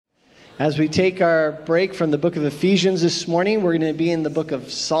As we take our break from the book of Ephesians this morning, we're going to be in the book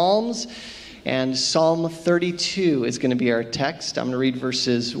of Psalms, and Psalm 32 is going to be our text. I'm going to read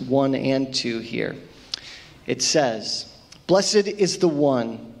verses 1 and 2 here. It says, "Blessed is the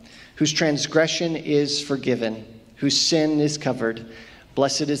one whose transgression is forgiven, whose sin is covered.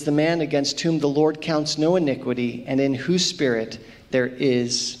 Blessed is the man against whom the Lord counts no iniquity, and in whose spirit there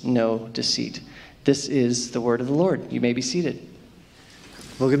is no deceit." This is the word of the Lord. You may be seated.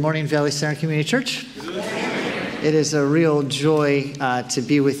 Well, good morning, Valley Center Community Church. It is a real joy to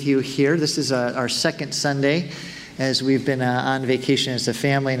be with you here. This is our second Sunday as we've been on vacation as a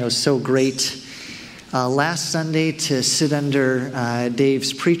family, and it was so great last Sunday to sit under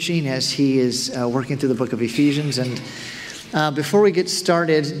Dave's preaching as he is working through the book of Ephesians. And before we get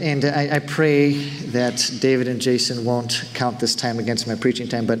started, and I pray that David and Jason won't count this time against my preaching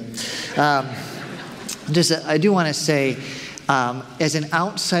time, but I do want to say, as an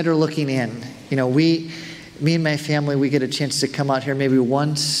outsider looking in, me and my family, we get a chance to come out here maybe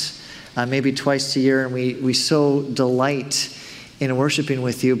once, maybe twice a year, and we so delight in worshiping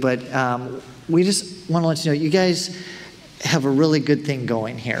with you. But we just want to let you know, you guys have a really good thing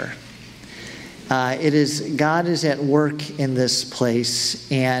going here. God is at work in this place,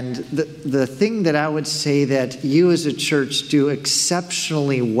 and the thing that I would say that you as a church do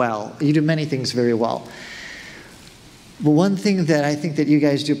exceptionally well, you do many things very well. But one thing that I think that you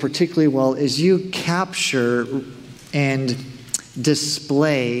guys do particularly well is you capture and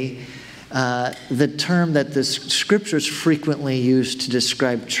display the term that the scriptures frequently use to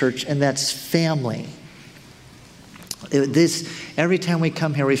describe church, and that's family. Every time we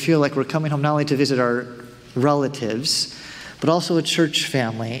come here, we feel like we're coming home not only to visit our relatives, but also a church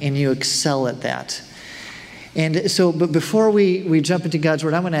family, and you excel at that. And so, but before we jump into God's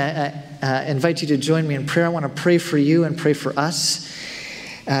Word, I'm going to invite you to join me in prayer. I want to pray for you and pray for us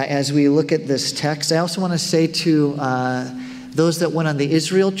as we look at this text. I also want to say to those that went on the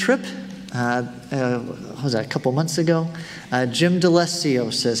Israel trip, what was that, a couple months ago? Jim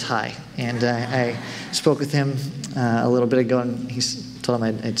DeLessio says hi. And I spoke with him a little bit ago, and he told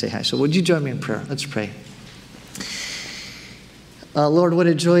him I'd say hi. So would you join me in prayer? Let's pray. Lord, what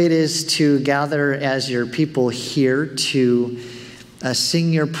a joy it is to gather as your people here to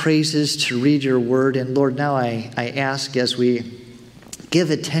sing your praises, to read your word. And Lord, now I ask as we give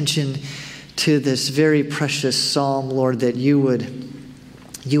attention to this very precious psalm, Lord, that you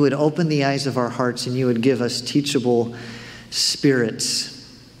would open the eyes of our hearts and you would give us teachable spirits.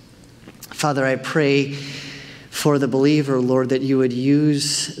 Father, I pray for the believer, Lord, that you would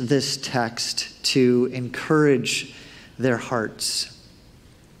use this text to encourage their hearts.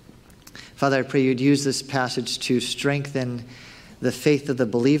 Father, I pray you'd use this passage to strengthen the faith of the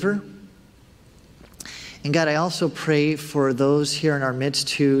believer. And God, I also pray for those here in our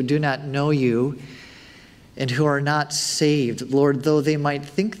midst who do not know you and who are not saved, Lord, though they might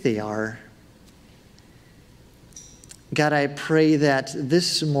think they are. God, I pray that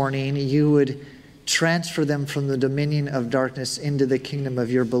this morning you would transfer them from the dominion of darkness into the kingdom of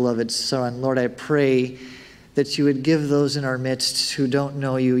your beloved Son. Lord, I pray that you would give those in our midst who don't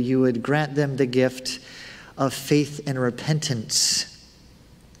know you, you would grant them the gift of faith and repentance,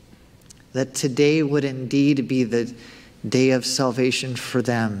 that today would indeed be the day of salvation for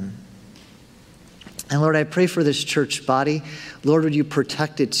them. And Lord, I pray for this church body. Lord, would you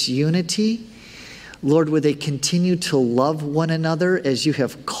protect its unity? Lord, would they continue to love one another as you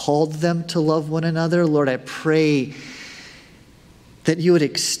have called them to love one another? Lord, I pray that you would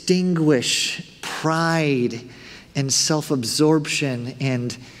extinguish pride and self-absorption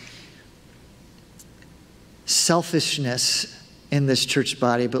and selfishness in this church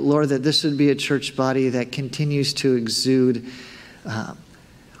body. But Lord, that this would be a church body that continues to exude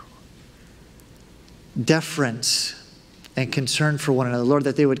deference and concern for one another. Lord,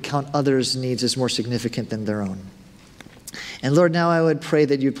 that they would count others' needs as more significant than their own. And Lord, now I would pray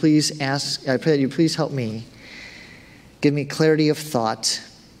that you please help me. Give me clarity of thought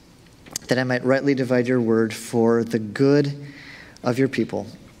that I might rightly divide your word for the good of your people.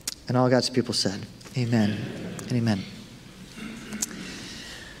 And all God's people said, amen and amen.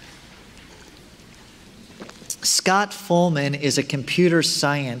 Scott Folman is a computer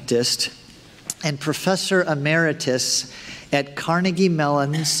scientist and professor emeritus at Carnegie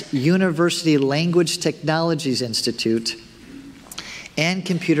Mellon's University Language Technologies Institute and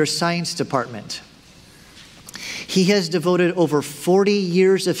Computer Science Department. He has devoted over 40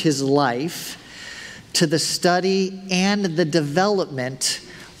 years of his life to the study and the development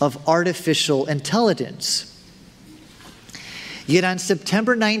of artificial intelligence. Yet on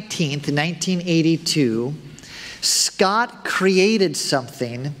September 19th, 1982, Scott created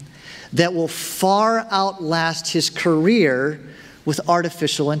something that will far outlast his career with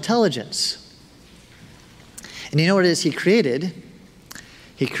artificial intelligence. And you know what it is he created?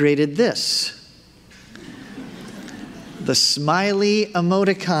 He created this. The smiley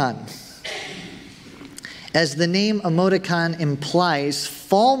emoticon. As the name emoticon implies,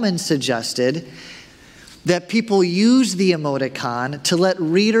 Fallman suggested that people use the emoticon to let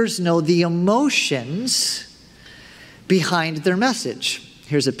readers know the emotions behind their message.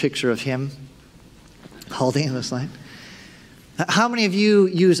 Here's a picture of him holding this line. How many of you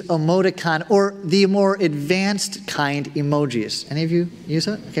use emoticon or the more advanced kind emojis? Any of you use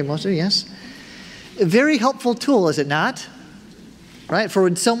it? Okay, most of you, yes. A very helpful tool, is it not? Right? For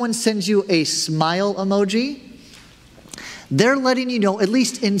when someone sends you a smile emoji, they're letting you know, at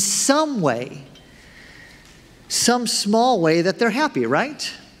least in some way, some small way, that they're happy,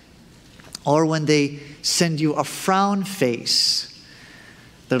 right? Or when they send you a frown face,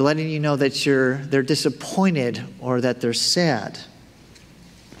 they're letting you know that they're disappointed or that they're sad.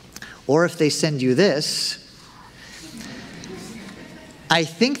 Or if they send you this, I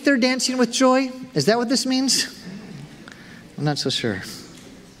think they're dancing with joy. Is that what this means? I'm not so sure.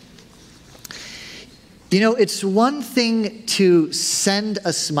 You know, it's one thing to send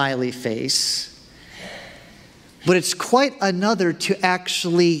a smiley face, but it's quite another to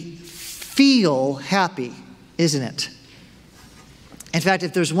actually feel happy, isn't it? In fact,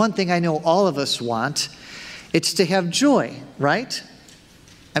 if there's one thing I know all of us want, it's to have joy, right?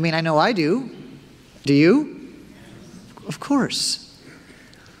 I mean, I know I do. Do you? Of course.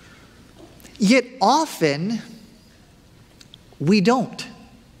 Yet often, we don't.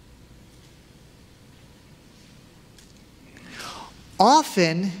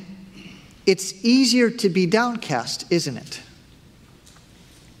 Often, it's easier to be downcast, isn't it?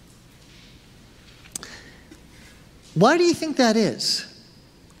 Why do you think that is?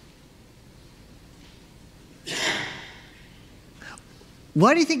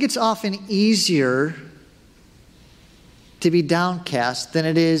 Why do you think it's often easier to be downcast than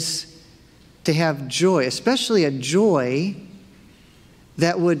it is to have joy, especially a joy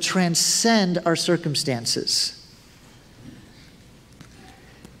that would transcend our circumstances?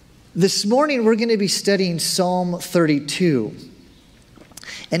 This morning we're going to be studying Psalm 32.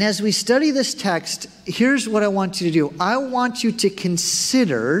 And as we study this text, here's what I want you to do. I want you to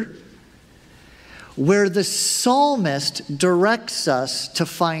consider where the psalmist directs us to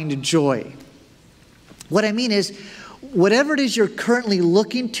find joy. What I mean is, whatever it is you're currently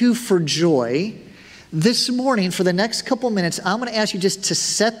looking to for joy, this morning, for the next couple minutes, I'm going to ask you just to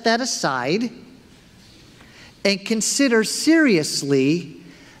set that aside and consider seriously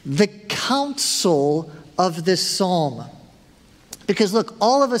the counsel of this psalm. Because look,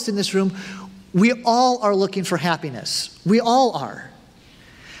 all of us in this room, we all are looking for happiness. We all are.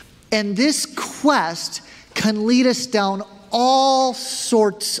 And this quest can lead us down all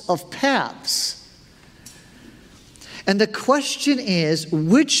sorts of paths. And the question is,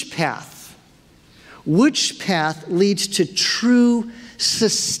 which path? Which path leads to true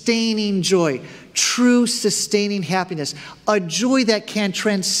sustaining joy, true sustaining happiness, a joy that can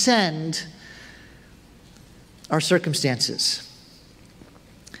transcend our circumstances?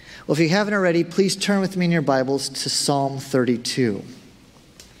 Well, if you haven't already, please turn with me in your Bibles to Psalm 32.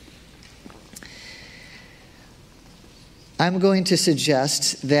 I'm going to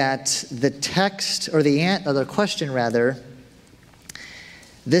suggest that the text, or the question rather,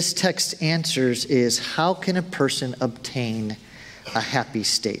 this text answers is, how can a person obtain a happy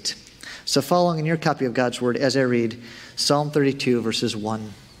state? So following in your copy of God's Word as I read Psalm 32, verses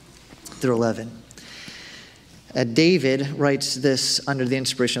 1 through 11. David writes this under the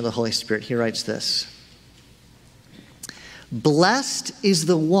inspiration of the Holy Spirit. He writes this: "Blessed is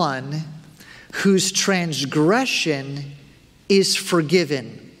the one whose transgression is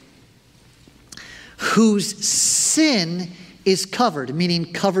forgiven, whose sin is covered,"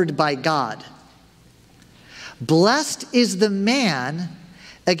 meaning covered by God. "Blessed is the man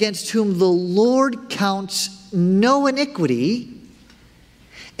against whom the Lord counts no iniquity,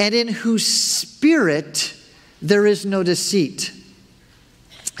 and in whose spirit there is no deceit."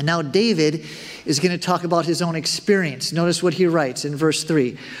 And now David is going to talk about his own experience. Notice what he writes in verse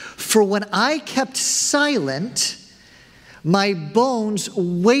 3. "For when I kept silent, my bones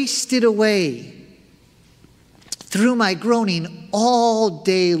wasted away through my groaning all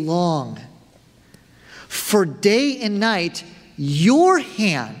day long. For day and night your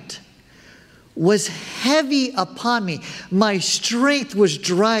hand was heavy upon me. My strength was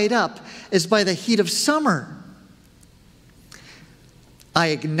dried up as by the heat of summer. I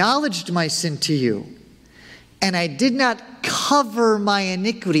acknowledged my sin to you, and I did not cover my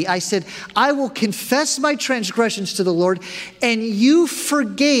iniquity. I said, I will confess my transgressions to the Lord, and you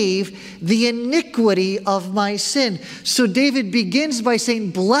forgave the iniquity of my sin. So David begins by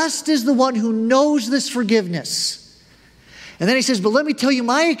saying, blessed is the one who knows this forgiveness. And then he says, but let me tell you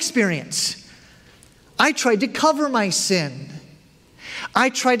my experience. I tried to cover my sin. I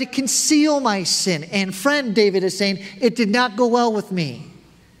tried to conceal my sin. And friend, David is saying, it did not go well with me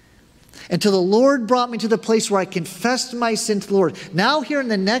until the Lord brought me to the place where I confessed my sin to the Lord. Now here in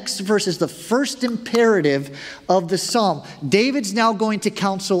the next verse is the first imperative of the psalm. David's now going to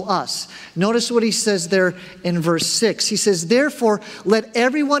counsel us. Notice what he says there in verse 6. He says, therefore, let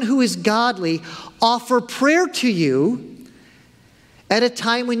everyone who is godly offer prayer to you at a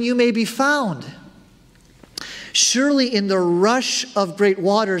time when you may be found. Surely in the rush of great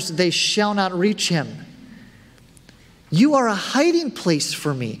waters they shall not reach him. You are a hiding place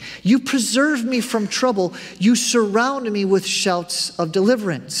for me. You preserve me from trouble. You surround me with shouts of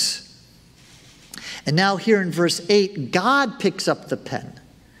deliverance. And now here in verse 8, God picks up the pen.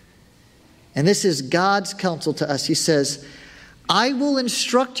 And this is God's counsel to us. He says, I will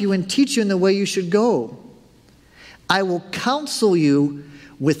instruct you and teach you in the way you should go. I will counsel you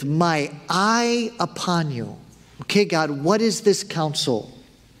with my eye upon you. Okay, God, what is this counsel?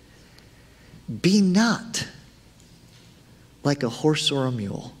 Be not like a horse or a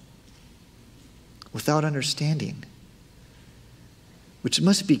mule, without understanding, which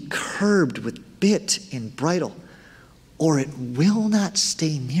must be curbed with bit and bridle, or it will not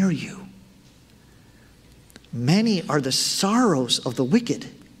stay near you. Many are the sorrows of the wicked,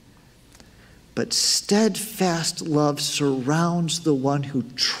 but steadfast love surrounds the one who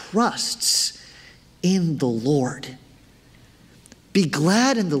trusts in the Lord. Be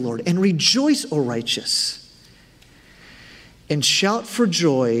glad in the Lord and rejoice, O righteous. And shout for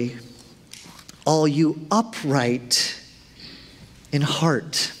joy, all you upright in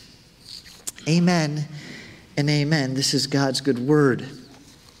heart. Amen and amen. This is God's good word.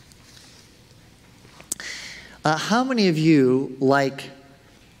 How many of you like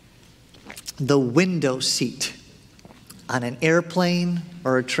the window seat on an airplane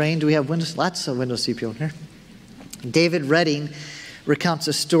or a train? Do we have windows? Lots of window seat people here. David Redding recounts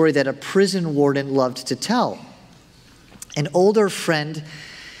a story that a prison warden loved to tell. An older friend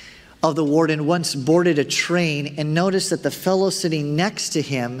of the warden once boarded a train and noticed that the fellow sitting next to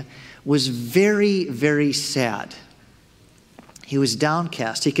him was very, very sad. He was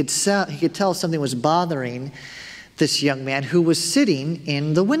downcast. He could tell something was bothering this young man who was sitting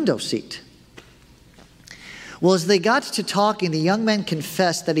in the window seat. Well, as they got to talking, the young man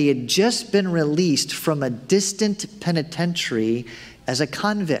confessed that he had just been released from a distant penitentiary as a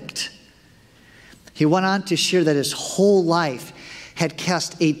convict. He went on to share that his whole life had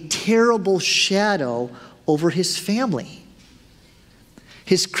cast a terrible shadow over his family.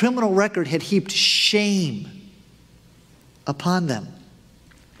 His criminal record had heaped shame upon them.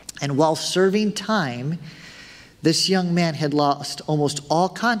 And while serving time, this young man had lost almost all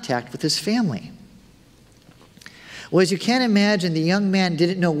contact with his family. Well, as you can imagine, the young man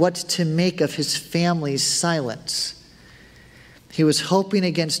didn't know what to make of his family's silence. He was hoping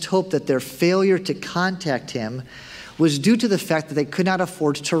against hope that their failure to contact him was due to the fact that they could not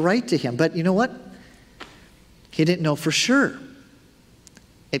afford to write to him. But you know what? He didn't know for sure.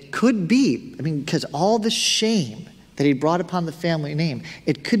 It could be, because all the shame that he brought upon the family name,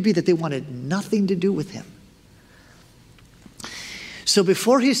 it could be that they wanted nothing to do with him. So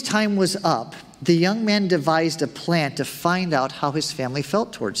before his time was up, the young man devised a plan to find out how his family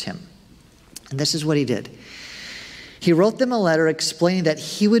felt towards him. And this is what he did. He wrote them a letter explaining that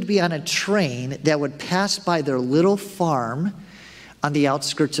he would be on a train that would pass by their little farm on the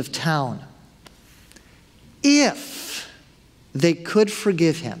outskirts of town. If they could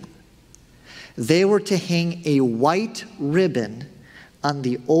forgive him, they were to hang a white ribbon on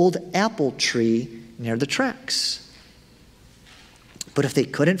the old apple tree near the tracks. But if they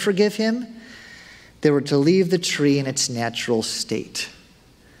couldn't forgive him, they were to leave the tree in its natural state.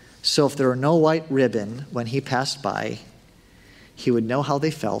 So if there were no white ribbon when he passed by, he would know how they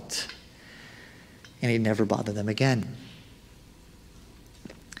felt, and he'd never bother them again.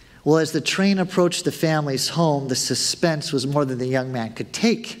 Well, as the train approached the family's home, the suspense was more than the young man could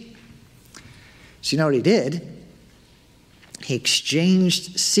take. So you know what he did? He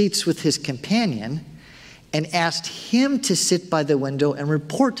exchanged seats with his companion and asked him to sit by the window and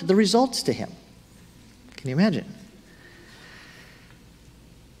report the results to him. Can you imagine?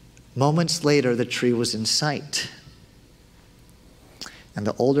 Moments later, the tree was in sight. And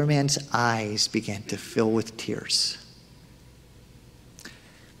the older man's eyes began to fill with tears.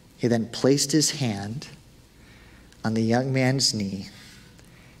 He then placed his hand on the young man's knee,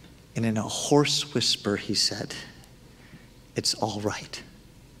 and in a hoarse whisper he said, "It's all right.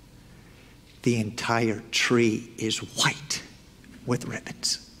 The entire tree is white with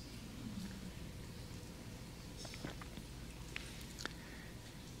ribbons."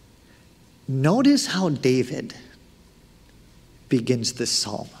 Notice how David begins this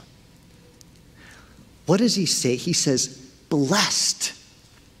psalm. What does he say? He says, "Blessed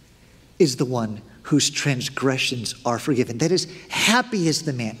is the one whose transgressions are forgiven." That is, happy is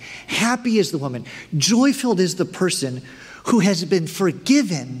the man, happy is the woman, joy-filled is the person who has been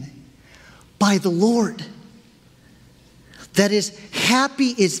forgiven by the Lord. That is,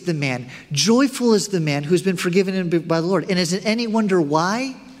 happy is the man, joyful is the man who's been forgiven by the Lord. And is it any wonder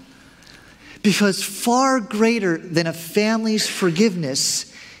why? Because far greater than a family's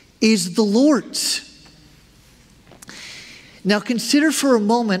forgiveness is the Lord's. Now consider for a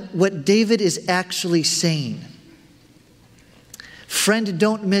moment what David is actually saying. Friend,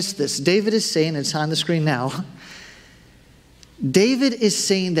 don't miss this. David is saying, it's on the screen now, David is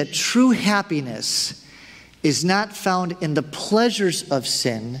saying that true happiness is not found in the pleasures of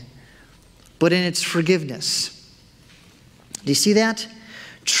sin, but in its forgiveness. Do you see that?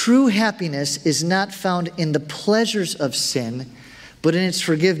 True happiness is not found in the pleasures of sin, but in its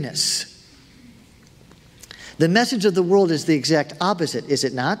forgiveness. The message of the world is the exact opposite, is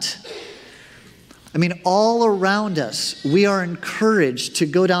it not? I mean, all around us, we are encouraged to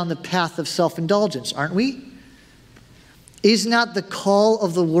go down the path of self-indulgence, aren't we? Is not the call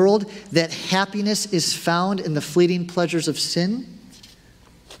of the world that happiness is found in the fleeting pleasures of sin?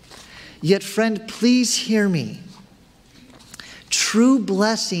 Yet, friend, please hear me. True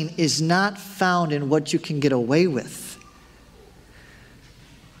blessing is not found in what you can get away with.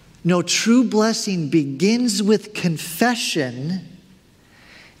 No, true blessing begins with confession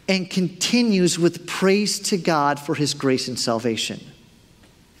and continues with praise to God for his grace and salvation.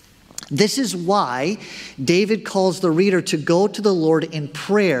 This is why David calls the reader to go to the Lord in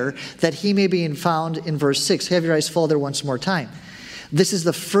prayer that he may be found in verse 6. Have your eyes fall there once more time. This is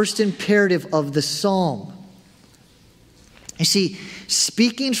the first imperative of the psalm. You see,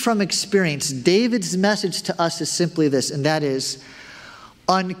 speaking from experience, David's message to us is simply this, and that is,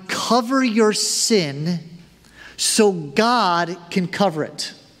 uncover your sin so God can cover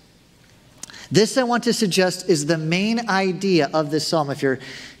it. This, I want to suggest, is the main idea of this psalm. If you're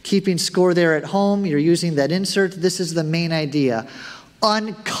keeping score there at home, you're using that insert, this is the main idea.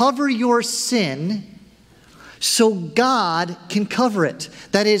 Uncover your sin so God can cover it.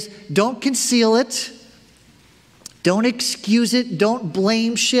 That is, don't conceal it. Don't excuse it. Don't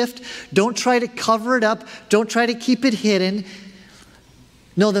blame shift. Don't try to cover it up. Don't try to keep it hidden.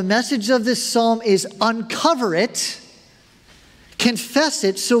 No, the message of this psalm is uncover it, confess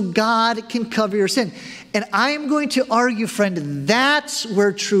it so God can cover your sin. And I am going to argue, friend, that's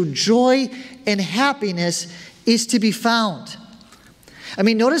where true joy and happiness is to be found. I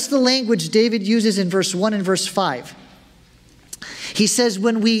mean, notice the language David uses in verse 1 and verse 5. He says,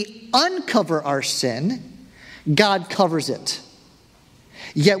 when we uncover our sin, God covers it.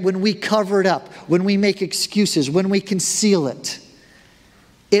 Yet when we cover it up, when we make excuses, when we conceal it,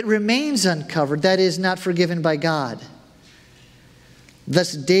 it remains uncovered, that is, not forgiven by God.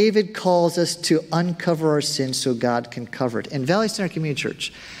 Thus, David calls us to uncover our sins so God can cover it. In Valley Center Community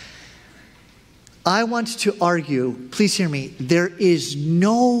Church, I want to argue, please hear me, there is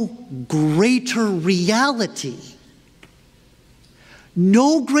no greater reality,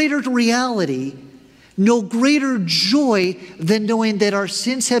 no greater joy than knowing that our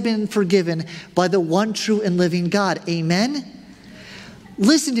sins have been forgiven by the one true and living God. Amen?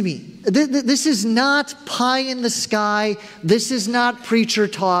 Listen to me. This is not pie in the sky. This is not preacher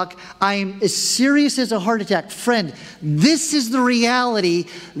talk. I'm as serious as a heart attack. Friend, this is the reality.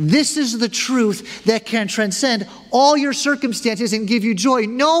 This is the truth that can transcend all your circumstances and give you joy,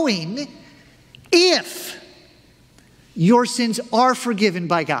 knowing if your sins are forgiven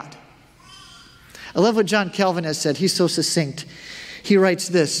by God. I love what John Calvin has said. He's so succinct. He writes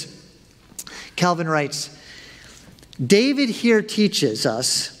this. Calvin writes, David here teaches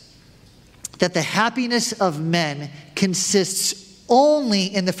us that the happiness of men consists only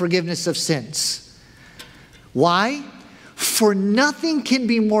in the forgiveness of sins. Why? For nothing can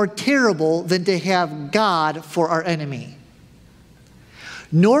be more terrible than to have God for our enemy.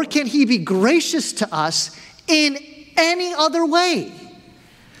 Nor can he be gracious to us in any other way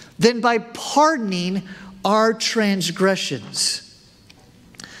than by pardoning our transgressions.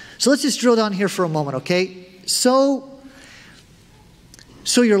 So let's just drill down here for a moment, okay? So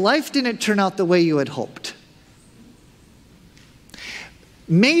your life didn't turn out the way you had hoped.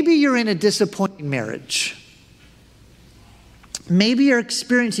 Maybe you're in a disappointing marriage. Maybe you're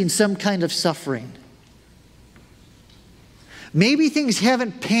experiencing some kind of suffering. Maybe things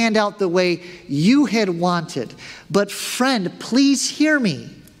haven't panned out the way you had wanted. But friend, please hear me.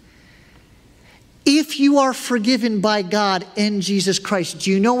 If you are forgiven by God in Jesus Christ,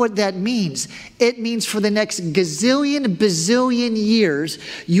 do you know what that means? It means for the next bazillion years,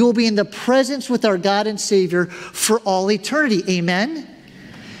 you will be in the presence with our God and Savior for all eternity. Amen?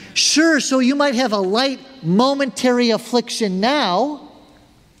 Sure, so you might have a light momentary affliction now,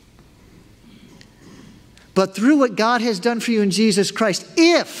 but through what God has done for you in Jesus Christ,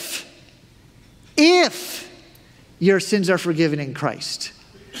 if your sins are forgiven in Christ,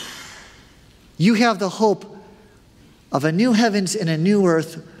 you have the hope of a new heavens and a new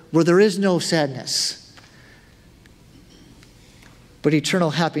earth where there is no sadness, but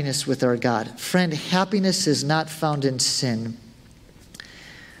eternal happiness with our God. Friend, happiness is not found in sin,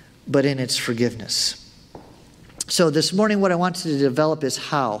 but in its forgiveness. So this morning, what I want you to develop is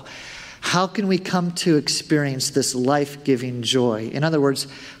how. How can we come to experience this life-giving joy? In other words,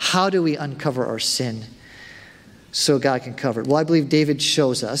 how do we uncover our sin so God can cover it? Well, I believe David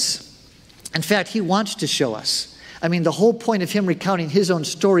shows us. In fact, he wants to show us. I mean, the whole point of him recounting his own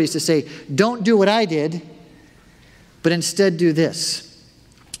story is to say, don't do what I did, but instead do this.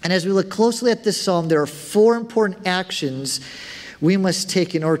 And as we look closely at this psalm, there are 4 important actions we must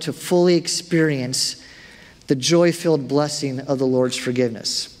take in order to fully experience the joy-filled blessing of the Lord's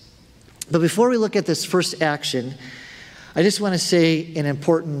forgiveness. But before we look at this first action, I just want to say an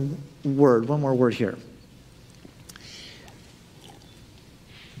important word, one more word here.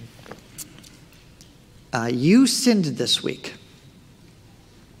 You sinned this week.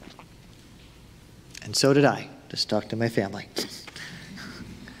 And so did I. Just talk to my family.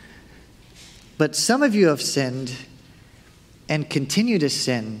 But some of you have sinned and continue to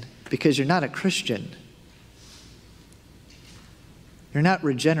sin because you're not a Christian. You're not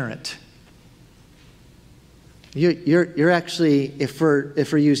regenerate. You're actually, if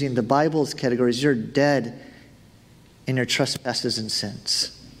we're using the Bible's categories, you're dead in your trespasses and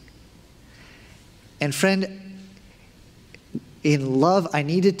sins. And friend, in love, I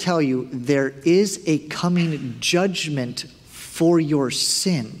need to tell you, there is a coming judgment for your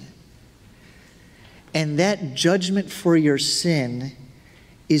sin. And that judgment for your sin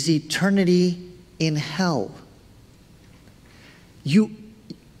is eternity in hell.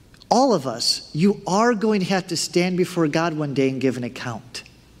 All of us, you are going to have to stand before God one day and give an account.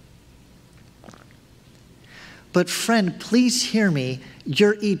 But friend, please hear me.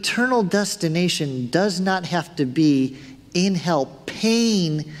 Your eternal destination does not have to be in hell,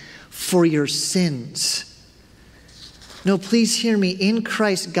 paying for your sins. No, please hear me. In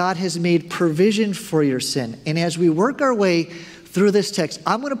Christ, God has made provision for your sin. And as we work our way through this text,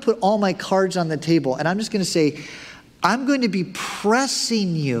 I'm going to put all my cards on the table. And I'm just going to say, I'm going to be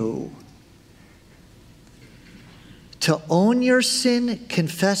pressing you to own your sin,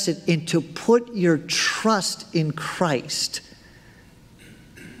 confess it, and to put your trust in Christ.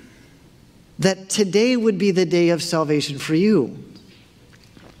 That today would be the day of salvation for you.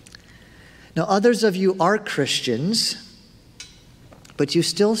 Now, others of you are Christians, but you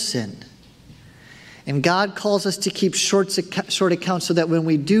still sin. And God calls us to keep short accounts so that when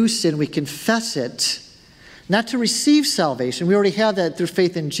we do sin, we confess it, not to receive salvation. We already have that through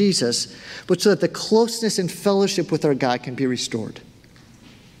faith in Jesus, but so that the closeness and fellowship with our God can be restored.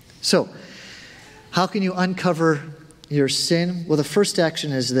 So, how can you uncover your sin? Well, the first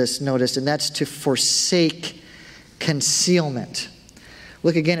action is this, notice, and that's to forsake concealment.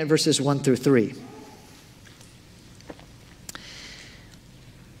 Look again at verses 1 through 3.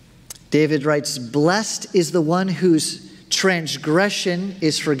 David writes, "Blessed is the one whose transgression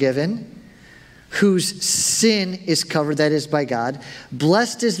is forgiven, whose sin is covered," that is by God.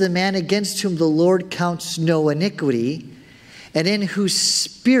 "Blessed is the man against whom the Lord counts no iniquity, and in whose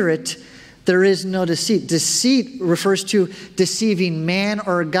spirit there is no deceit." Deceit refers to deceiving man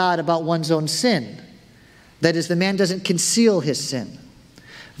or God about one's own sin. That is, the man doesn't conceal his sin.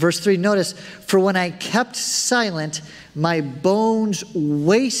 Verse 3, notice, "For when I kept silent, my bones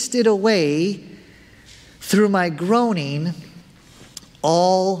wasted away through my groaning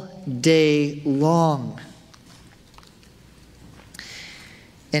all day long."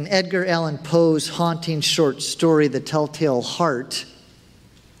 In Edgar Allan Poe's haunting short story, The Telltale Heart,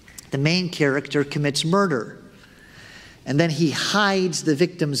 the main character commits murder. And then he hides the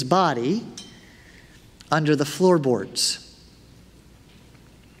victim's body under the floorboards.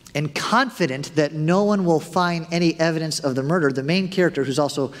 And confident that no one will find any evidence of the murder, the main character, who's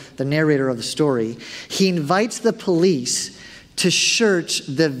also the narrator of the story, he invites the police to search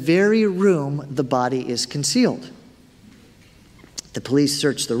the very room the body is concealed. The police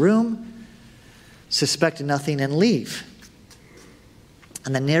search the room, suspect nothing, and leave.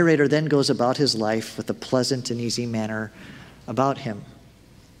 And the narrator then goes about his life with a pleasant and easy manner about him.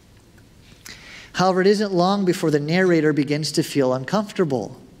 However, it isn't long before the narrator begins to feel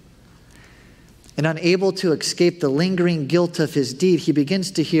uncomfortable. And unable to escape the lingering guilt of his deed, he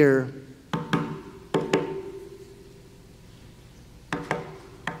begins to hear,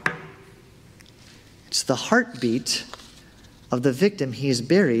 it's the heartbeat of the victim he is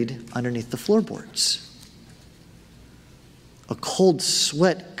buried underneath the floorboards. A cold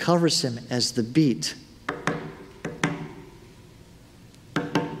sweat covers him as the beat.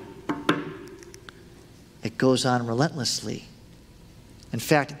 It goes on relentlessly. In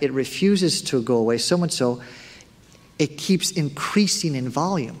fact, it refuses to go away, so much so, it keeps increasing in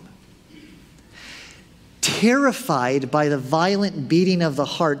volume. Terrified by the violent beating of the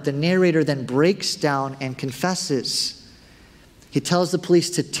heart, the narrator then breaks down and confesses. He tells the police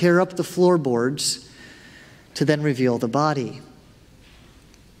to tear up the floorboards to then reveal the body.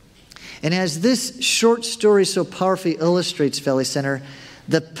 And as this short story so powerfully illustrates, Valley Center,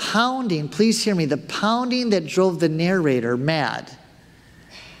 the pounding, please hear me, the pounding that drove the narrator mad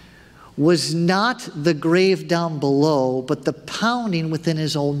was not the grave down below, but the pounding within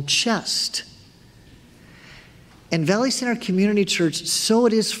his own chest. And Valley Center Community Church, so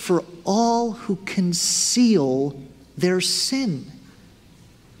it is for all who conceal their sin.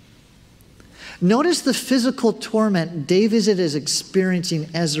 Notice the physical torment David is experiencing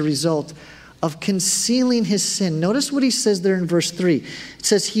as a result of concealing his sin. Notice what he says there in verse 3. It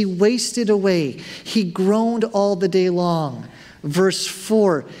says, he wasted away. He groaned all the day long. Verse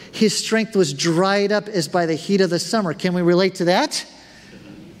 4, his strength was dried up as by the heat of the summer. Can we relate to that?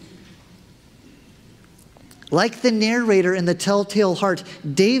 Like the narrator in the Telltale Heart,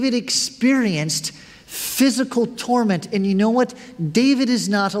 David experienced physical torment. And you know what? David is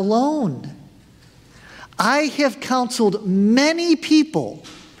not alone. I have counseled many people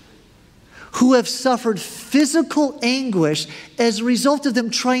who have suffered physical anguish as a result of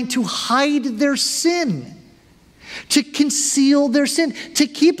them trying to hide their sin, to conceal their sin, to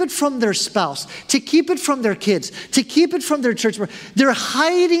keep it from their spouse, to keep it from their kids, to keep it from their church. They're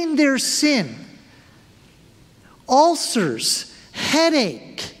hiding their sin. Ulcers,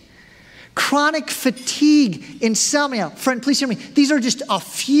 headache, chronic fatigue, insomnia. Friend, please hear me. These are just a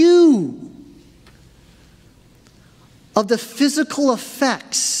few of the physical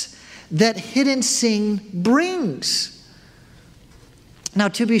effects that hidden sin brings. Now,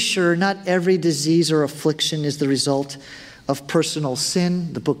 to be sure, not every disease or affliction is the result of personal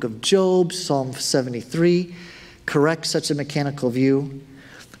sin. The book of Job, Psalm 73, corrects such a mechanical view.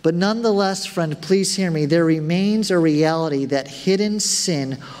 But nonetheless, friend, please hear me, there remains a reality that hidden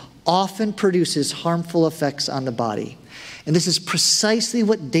sin often produces harmful effects on the body. And this is precisely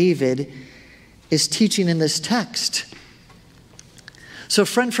what David is teaching in this text. So,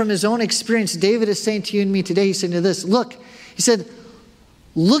 friend, from his own experience, David is saying to you and me today, he's saying to this, look, he said,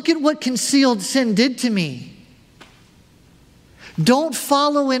 look at what concealed sin did to me. Don't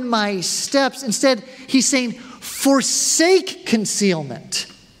follow in my steps. Instead, he's saying, forsake concealment.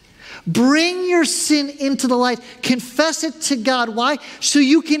 Bring your sin into the light. Confess it to God. Why? So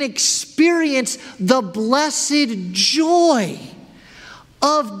you can experience the blessed joy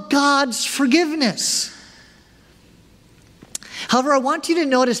of God's forgiveness. However, I want you to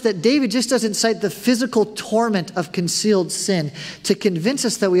notice that David just doesn't cite the physical torment of concealed sin to convince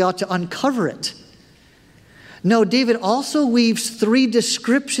us that we ought to uncover it. No, David also weaves three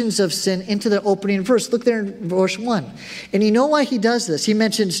descriptions of sin into the opening verse. Look there in verse 1. And you know why he does this? He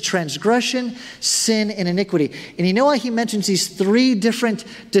mentions transgression, sin, and iniquity. And you know why he mentions these three different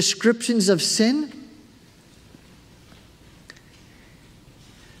descriptions of sin?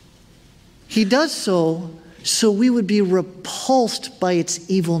 He does so we would be repulsed by its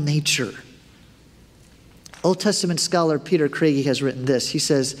evil nature. Old Testament scholar Peter Craigie has written this. He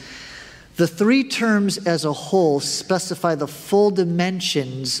says, the three terms as a whole specify the full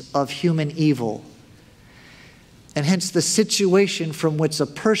dimensions of human evil, and hence the situation from which a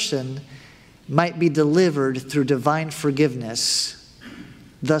person might be delivered through divine forgiveness,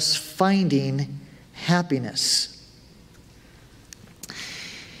 thus finding happiness.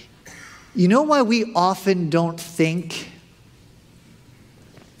 You know why we often don't think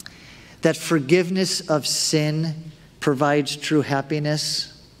that forgiveness of sin provides true happiness?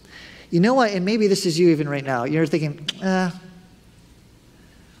 You know why? And maybe this is you even right now. You're thinking, I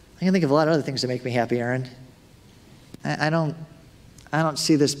can think of a lot of other things that make me happy, Aaron. I don't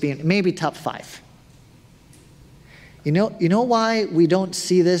see this being, maybe top 5. You know why we don't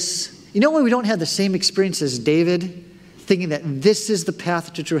see this? You know why we don't have the same experience as David thinking that this is the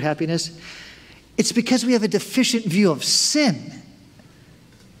path to true happiness? It's because we have a deficient view of sin.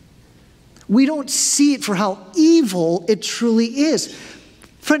 We don't see it for how evil it truly is.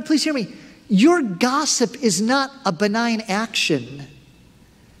 Friend, please hear me. Your gossip is not a benign action.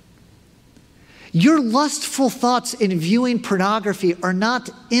 Your lustful thoughts in viewing pornography are not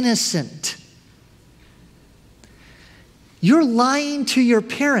innocent. You're lying to your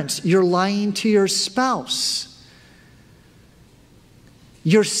parents. You're lying to your spouse.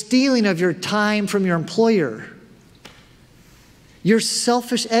 You're stealing of your time from your employer. Your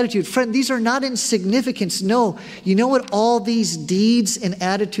selfish attitude. Friend, these are not insignificance. No. You know what all these deeds and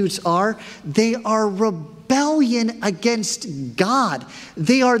attitudes are? They are rebellion against God.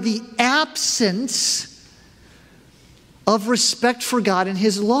 They are the absence of respect for God and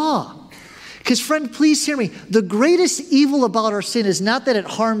His law. Because, friend, please hear me. The greatest evil about our sin is not that it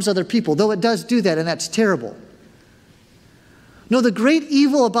harms other people, though it does do that, and that's terrible. No, the great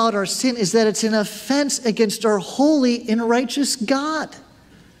evil about our sin is that it's an offense against our holy and righteous God.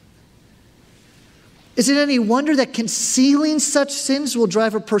 Is it any wonder that concealing such sins will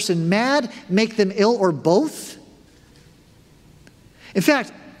drive a person mad, make them ill, or both? In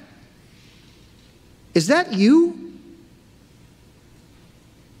fact, is that you?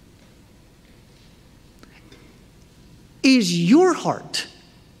 Is your heart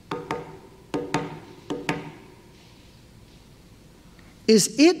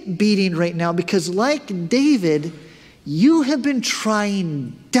is it beating right now? Because like David, you have been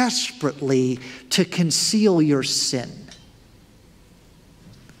trying desperately to conceal your sin.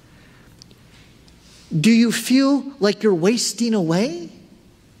 Do you feel like you're wasting away?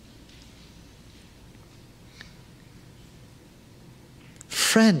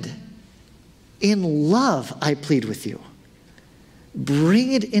 Friend, in love, I plead with you.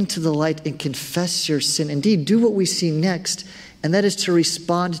 Bring it into the light and confess your sin. Indeed, do what we see next, and that is to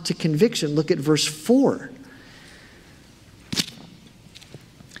respond to conviction. Look at verse 4.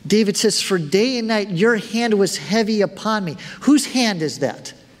 David says, "For day and night your hand was heavy upon me." Whose hand is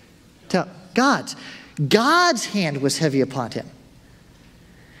that? God's. God's hand was heavy upon him.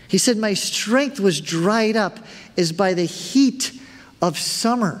 He said, "My strength was dried up as by the heat of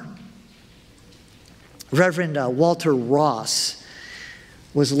summer." Reverend Walter Ross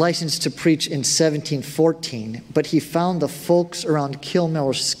was licensed to preach in 1714, but he found the folks around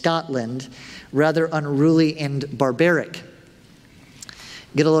Kilmore, Scotland, rather unruly and barbaric.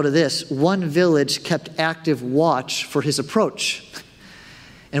 Get a load of this. One village kept active watch for his approach.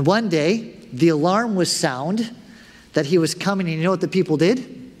 And one day, the alarm was sound that he was coming, and you know what the people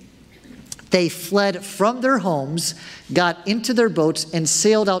did? They fled from their homes, got into their boats, and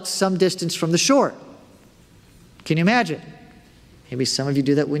sailed out some distance from the shore. Can you imagine? Maybe some of you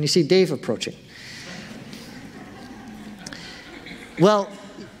do that when you see Dave approaching. Well,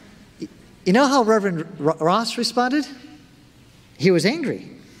 you know how Reverend Ross responded? He was angry.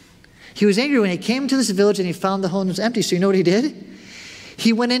 He was angry when he came to this village and he found the homes empty. So you know what he did?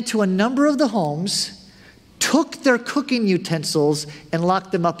 He went into a number of the homes, took their cooking utensils, and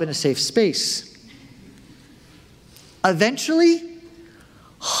locked them up in a safe space. Eventually,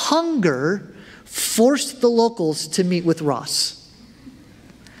 hunger forced the locals to meet with Ross.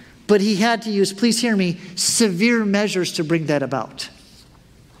 But he had to use, please hear me, severe measures to bring that about.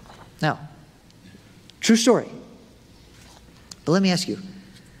 Now, true story. But let me ask you,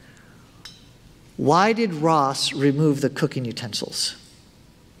 why did Ross remove the cooking utensils?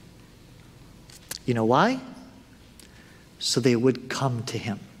 You know why? So they would come to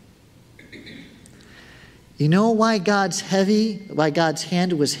him. You know why God's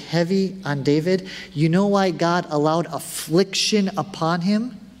hand was heavy on David? You know why God allowed affliction upon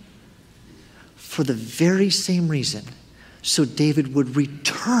him? For the very same reason. So David would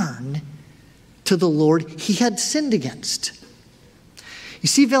return to the Lord he had sinned against. You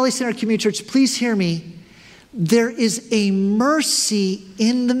see, Valley Center Community Church, please hear me. There is a mercy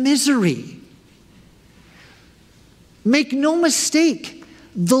in the misery. Make no mistake,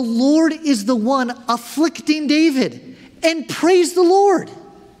 the Lord is the one afflicting David. And praise the Lord.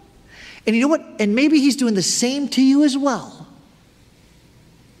 And you know what? And maybe he's doing the same to you as well.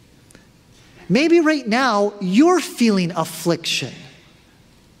 Maybe right now you're feeling affliction.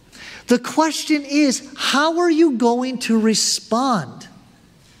 The question is, how are you going to respond?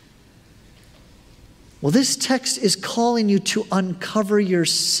 Well, this text is calling you to uncover your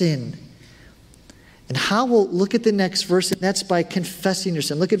sin. And how? We'll look at the next verse, and that's by confessing your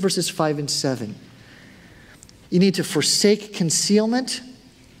sin. Look at verses 5 and 7. You need to forsake concealment.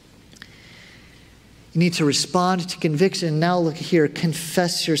 You need to respond to conviction. Now look here,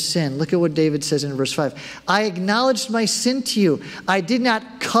 confess your sin. Look at what David says in verse 5. I acknowledged my sin to you. I did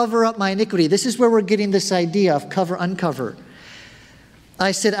not cover up my iniquity. This is where we're getting this idea of cover, uncover.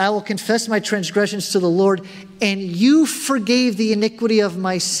 I said, I will confess my transgressions to the Lord, and you forgave the iniquity of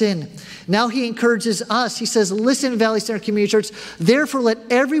my sin. Now he encourages us. He says, listen, Valley Center Community Church, therefore let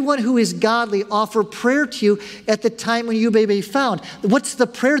everyone who is godly offer prayer to you at the time when you may be found. What's the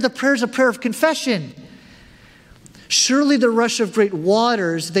prayer? The prayer is a prayer of confession. Surely the rush of great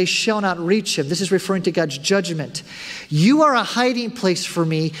waters, they shall not reach him. This is referring to God's judgment. You are a hiding place for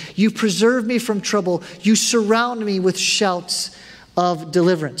me. You preserve me from trouble. You surround me with shouts of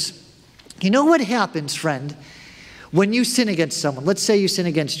deliverance. You know what happens, friend, when you sin against someone? Let's say you sin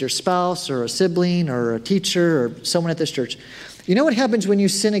against your spouse or a sibling or a teacher or someone at this church. You know what happens when you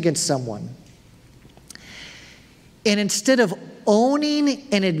sin against someone? And instead of owning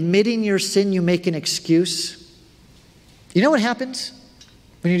and admitting your sin, you make an excuse. You know what happens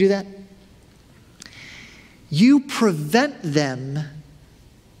when you do that? You prevent them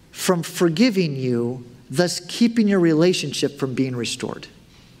from forgiving you, thus keeping your relationship from being restored.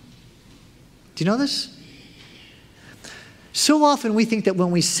 Do you know this? So often we think that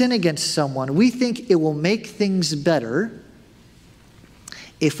when we sin against someone, we think it will make things better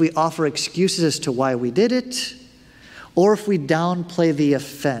if we offer excuses as to why we did it, or if we downplay the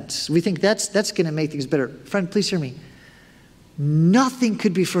offense. We think that's going to make things better. Friend, please hear me. Nothing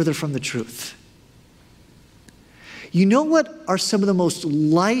could be further from the truth. You know what are some of the most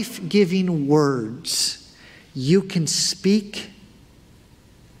life-giving words you can speak?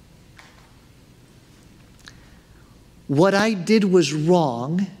 What I did was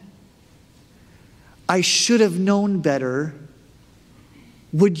wrong. I should have known better.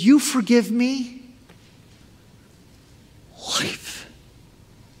 Would you forgive me? Life.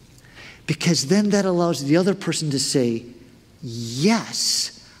 Because then that allows the other person to say,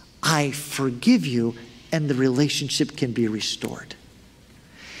 yes, I forgive you, and the relationship can be restored.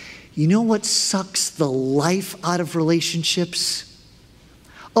 You know what sucks the life out of relationships?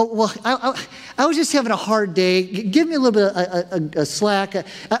 Oh, well, I was just having a hard day. Give me a little bit of a slack.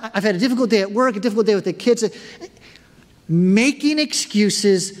 I've had a difficult day at work, a difficult day with the kids. Making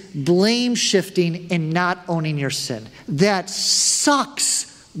excuses, blame shifting, and not owning your sin. That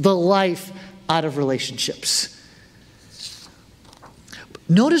sucks the life out of relationships.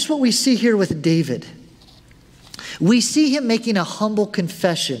 Notice what we see here with David. We see him making a humble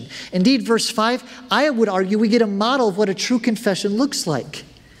confession. Indeed, verse 5, I would argue we get a model of what a true confession looks like.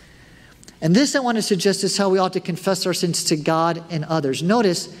 And this I want to suggest is how we ought to confess our sins to God and others.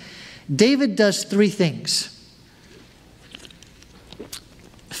 Notice, David does three things.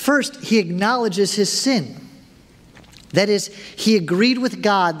 First, he acknowledges his sin. That is, he agreed with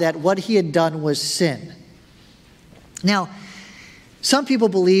God that what he had done was sin. Now, some people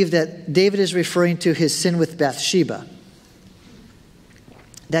believe that David is referring to his sin with Bathsheba.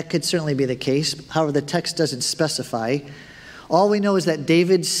 That could certainly be the case. However, the text doesn't specify. All we know is that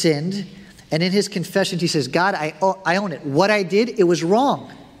David sinned, and in his confession he says, God, I own it. What I did, it was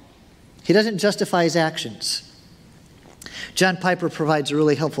wrong. He doesn't justify his actions. John Piper provides a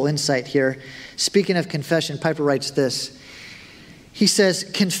really helpful insight here. Speaking of confession, Piper writes this. He says,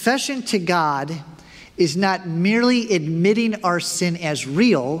 confession to God is not merely admitting our sin as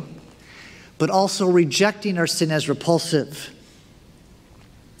real, but also rejecting our sin as repulsive.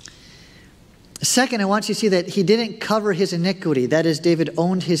 Second, I want you to see that he didn't cover his iniquity. That is, David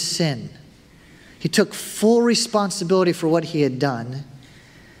owned his sin. He took full responsibility for what he had done.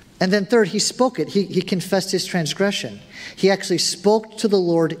 And then third, he spoke it. He confessed his transgression. He actually spoke to the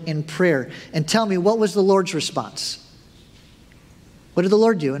Lord in prayer. And tell me, what was the Lord's response? What did the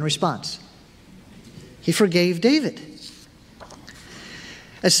Lord do in response? He forgave David.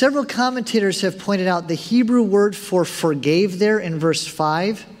 As several commentators have pointed out, the Hebrew word for forgave there in verse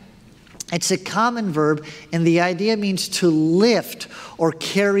 5, it's a common verb, and the idea means to lift or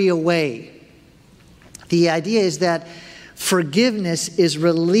carry away. The idea is that forgiveness is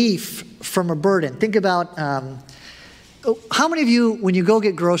relief from a burden. Think about how many of you, when you go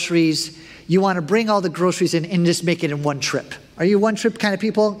get groceries, you want to bring all the groceries in and just make it in one trip? Are you one trip kind of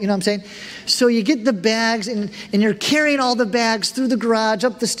people? You know what I'm saying? So you get the bags and you're carrying all the bags through the garage,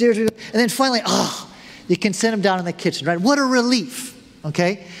 up the stairs, and then finally, you can send them down in the kitchen, right? What a relief,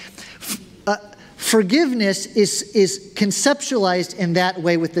 okay? Forgiveness is conceptualized in that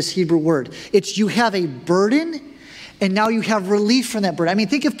way with this Hebrew word. It's you have a burden, and now you have relief from that burden. I mean,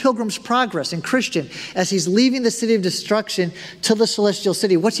 think of Pilgrim's Progress in Christian. As he's leaving the city of destruction to the celestial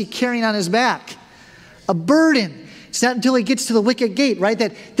city, what's he carrying on his back? A burden. It's not until he gets to the wicket gate, right,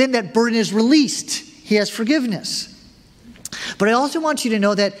 that then that burden is released. he has forgiveness. But I also want you to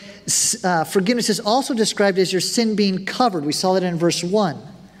know that forgiveness is also described as your sin being covered. We saw that in verse 1.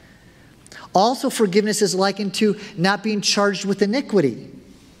 Also, forgiveness is likened to not being charged with iniquity.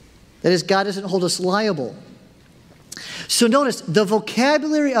 That is, God doesn't hold us liable. So notice, the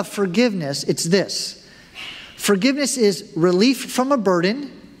vocabulary of forgiveness, it's this. Forgiveness is relief from a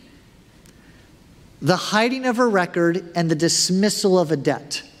burden, the hiding of a record, and the dismissal of a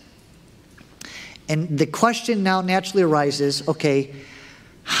debt. And the question now naturally arises, okay,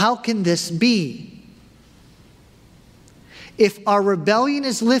 how can this be? If our rebellion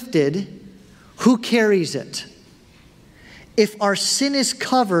is lifted, who carries it? If our sin is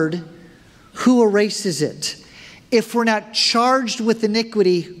covered, who erases it? If we're not charged with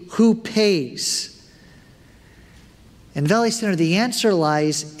iniquity, who pays? And Valley Center, the answer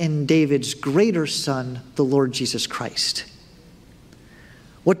lies in David's greater son, the Lord Jesus Christ.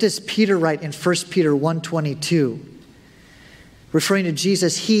 What does Peter write in 1 Peter 1:22? Referring to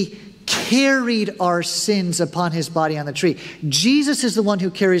Jesus, he carried our sins upon his body on the tree. Jesus is the one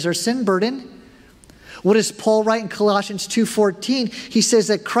who carries our sin burden. What does Paul write in Colossians 2:14? He says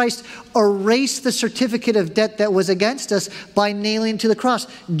that Christ erased the certificate of debt that was against us by nailing to the cross.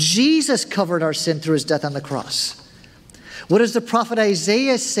 Jesus covered our sin through his death on the cross. What does the prophet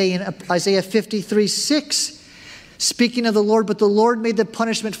Isaiah say in Isaiah 53:6? Speaking of the Lord, but the Lord made the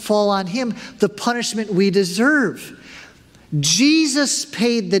punishment fall on him, the punishment we deserve. Jesus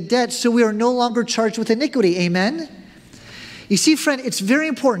paid the debt, so we are no longer charged with iniquity. Amen? You see, friend, it's very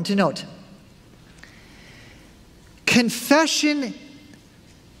important to note. Confession,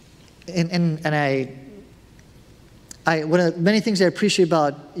 and one of the many things I appreciate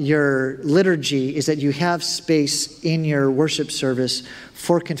about your liturgy is that you have space in your worship service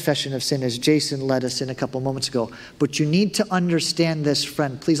for confession of sin, as Jason led us in a couple moments ago. But you need to understand this,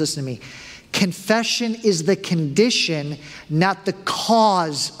 friend. Please listen to me. Confession is the condition, not the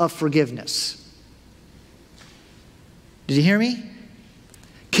cause of forgiveness. Did you hear me?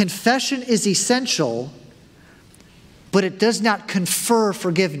 Confession is essential, but it does not confer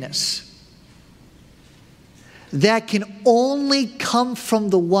forgiveness. That can only come from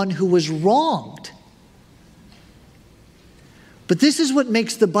the one who was wronged. But this is what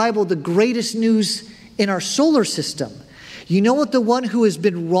makes the Bible the greatest news in our solar system. You know what the one who has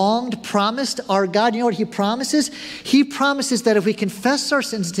been wronged promised our God? You know what he promises? He promises that if we confess our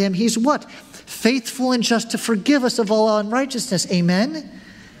sins to him, he's what? Faithful and just to forgive us of all unrighteousness. Amen?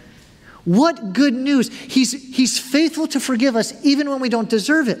 What good news. He's faithful to forgive us even when we don't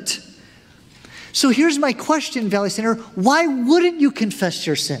deserve it. So here's my question, Valley Center. Why wouldn't you confess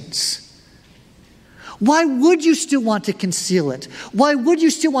your sins? Why would you still want to conceal it? Why would you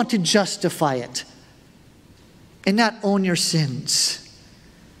still want to justify it and not own your sins?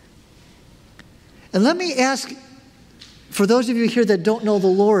 And let me ask, for those of you here that don't know the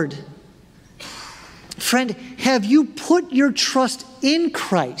Lord, friend, have you put your trust in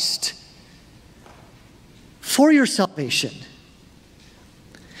Christ for your salvation?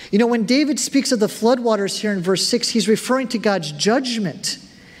 You know, when David speaks of the floodwaters here in verse 6, he's referring to God's judgment.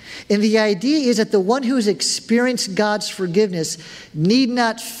 And the idea is that the one who has experienced God's forgiveness need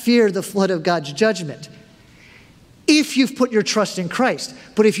not fear the flood of God's judgment if you've put your trust in Christ.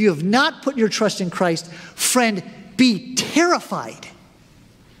 But if you have not put your trust in Christ, friend, be terrified.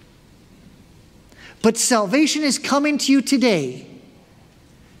 But salvation is coming to you today.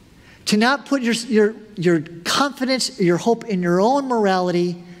 To not put your confidence, your hope in your own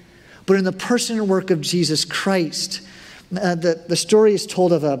morality, but in the person and work of Jesus Christ. The story is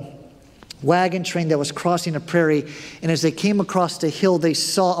told of a wagon train that was crossing a prairie, and as they came across the hill, they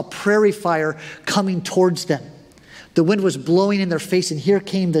saw a prairie fire coming towards them. The wind was blowing in their face, and here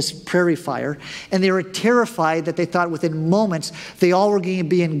came this prairie fire, and they were terrified that they thought within moments they all were going to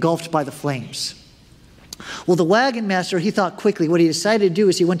be engulfed by the flames. Well, the wagon master, he thought quickly. What he decided to do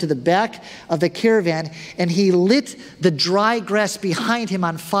is he went to the back of the caravan and he lit the dry grass behind him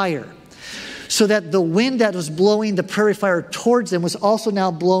on fire, so that the wind that was blowing the prairie fire towards them was also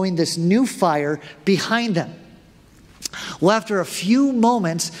now blowing this new fire behind them. Well, after a few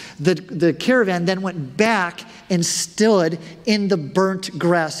moments, the caravan then went back and stood in the burnt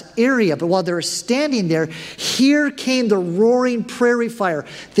grass area. But while they were standing there, here came the roaring prairie fire.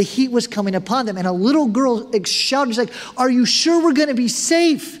 The heat was coming upon them, and a little girl shouted, she's like, "Are you sure we're going to be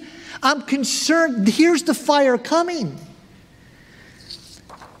safe? I'm concerned. Here's the fire coming."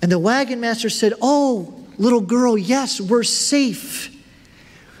 And the wagon master said, "Oh, little girl, yes, we're safe,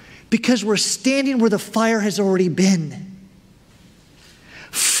 because we're standing where the fire has already been."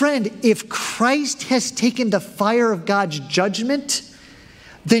 Friend, if Christ has taken the fire of God's judgment,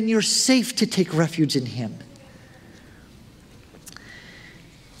 then you're safe to take refuge in him.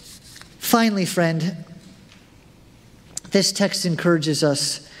 Finally, friend, this text encourages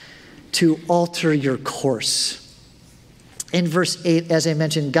us to alter your course. In verse 8, as I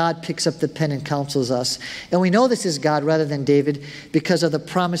mentioned, God picks up the pen and counsels us. And we know this is God rather than David because of the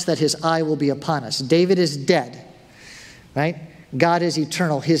promise that his eye will be upon us. David is dead, right? God is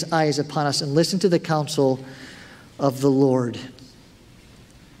eternal. His eye is upon us. And listen to the counsel of the Lord.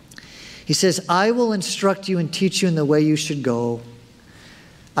 He says, I will instruct you and teach you in the way you should go.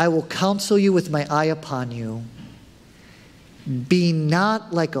 I will counsel you with my eye upon you. Be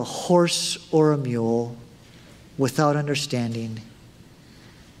not like a horse or a mule without understanding,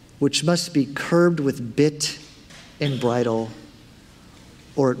 which must be curbed with bit and bridle,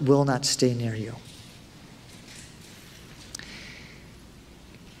 or it will not stay near you.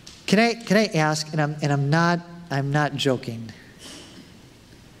 Can I ask, and I'm not joking,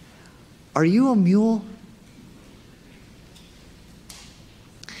 are you a mule?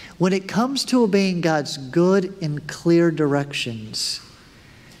 When it comes to obeying God's good and clear directions,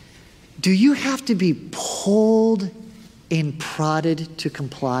 do you have to be pulled and prodded to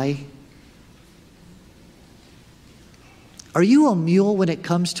comply? Are you a mule when it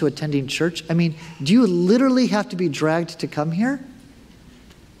comes to attending church? I mean, do you literally have to be dragged to come here?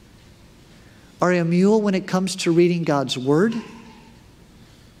 Are you a mule when it comes to reading God's word?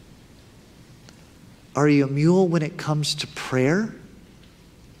 Are you a mule when it comes to prayer?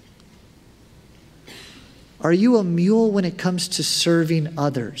 Are you a mule when it comes to serving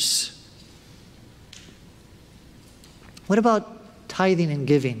others? What about tithing and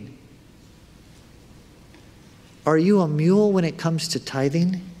giving? Are you a mule when it comes to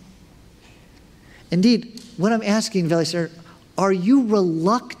tithing? Indeed, what I'm asking, Valley Center, are you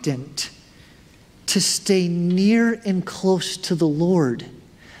reluctant to stay near and close to the Lord?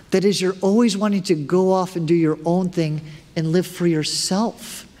 That is, you're always wanting to go off and do your own thing and live for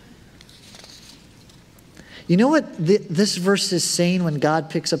yourself. You know what this verse is saying when God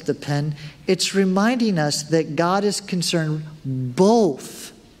picks up the pen? It's reminding us that God is concerned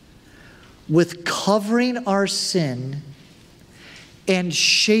both with covering our sin and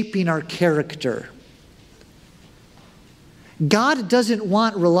shaping our character. God doesn't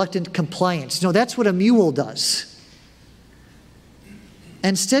want reluctant compliance. No, that's what a mule does.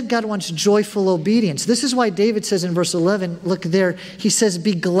 Instead, God wants joyful obedience. This is why David says in verse 11, look there, he says,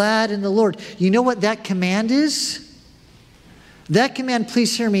 be glad in the Lord. You know what that command is? That command,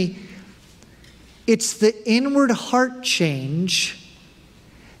 please hear me, it's the inward heart change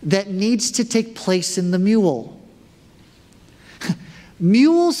that needs to take place in the mule.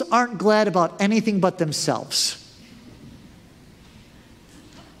 Mules aren't glad about anything but themselves.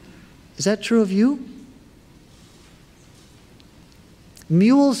 Is that true of you?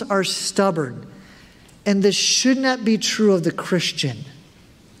 Mules are stubborn, and this should not be true of the Christian.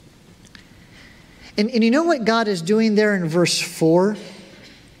 And you know what God is doing there in verse 4?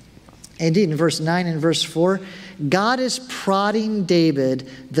 Indeed, in verse 9 and verse 4, God is prodding David,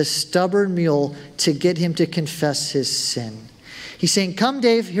 the stubborn mule, to get him to confess his sin. He's saying, come,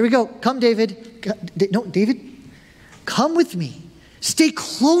 Dave. Here we go. Come, David. No, David, come with me. Stay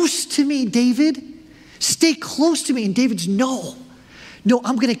close to me, David. Stay close to me. And David's, no,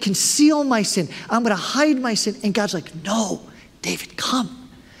 I'm going to conceal my sin. I'm going to hide my sin. And God's like, no, David, come.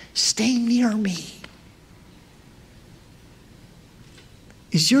 Stay near me.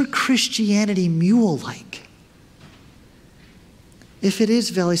 Is your Christianity mule-like? If it is,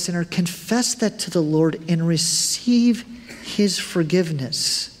 Valley Center, confess that to the Lord and receive his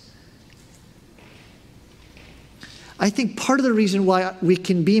forgiveness. I think part of the reason why we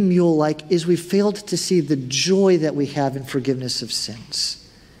can be mule-like is we failed to see the joy that we have in forgiveness of sins.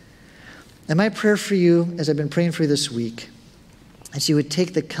 And my prayer for you, as I've been praying for you this week, is you would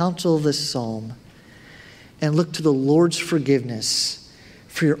take the counsel of this psalm and look to the Lord's forgiveness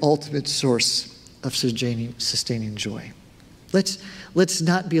for your ultimate source of sustaining joy. Let's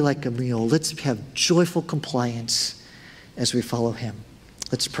not be like a mule. Let's have joyful compliance as we follow him.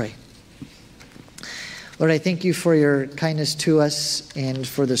 Let's pray. Lord, I thank you for your kindness to us and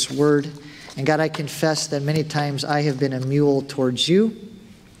for this word. And God, I confess that many times I have been a mule towards you.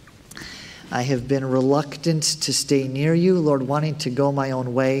 I have been reluctant to stay near you, Lord, wanting to go my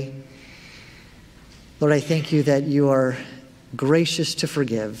own way. Lord, I thank you that you are gracious to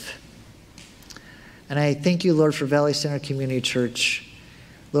forgive. And I thank you, Lord, for Valley Center Community Church.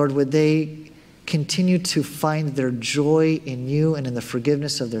 Lord, would they continue to find their joy in you and in the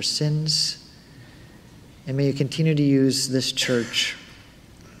forgiveness of their sins. And may you continue to use this church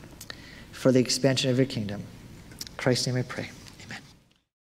for the expansion of your kingdom. In Christ's name I pray.